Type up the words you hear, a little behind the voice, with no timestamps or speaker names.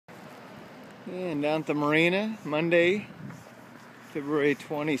And down at the marina, Monday, February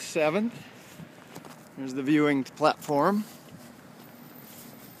 27th. There's the viewing platform.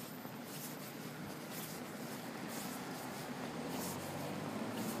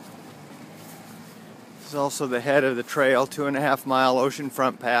 This is also the head of the trail, 2.5 mile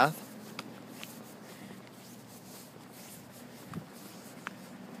oceanfront path.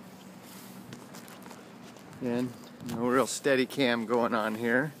 Again, no real steady cam going on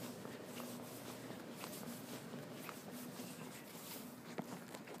here.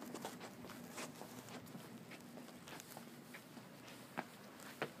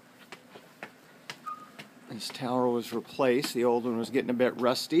 This tower was replaced. The old one was getting a bit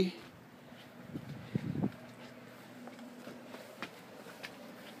rusty.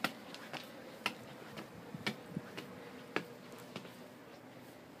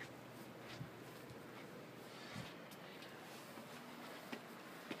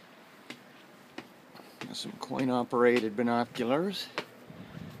 Got some coin-operated binoculars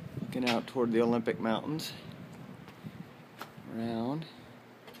looking out toward the Olympic Mountains. Around.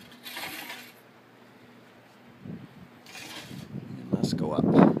 Let's go up.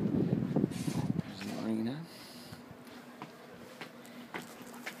 There's the marina.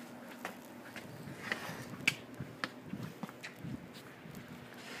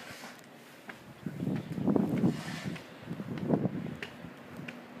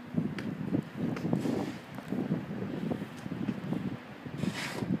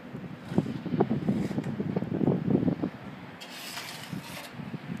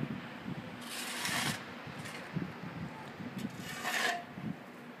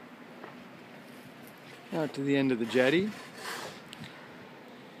 Out to the end of the jetty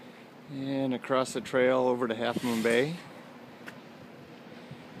and across the trail over to Half Moon Bay.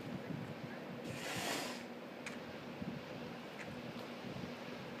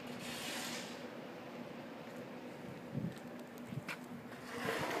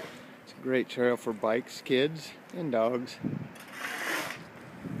 It's a great trail for bikes, kids, and dogs.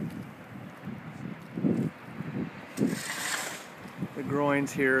 The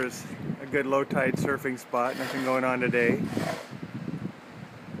groins here is a good low tide surfing spot, nothing going on today.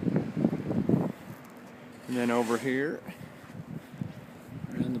 And then over here,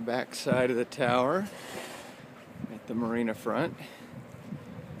 around the back side of the tower, at the marina front,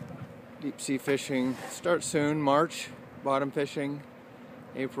 deep sea fishing starts soon. March, bottom fishing.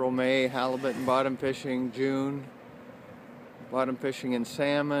 April, May, halibut and bottom fishing. June, bottom fishing and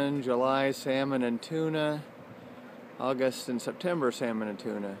salmon. July, salmon and tuna. August and September, salmon and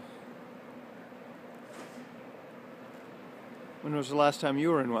tuna. When was the last time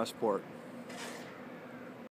you were in Westport?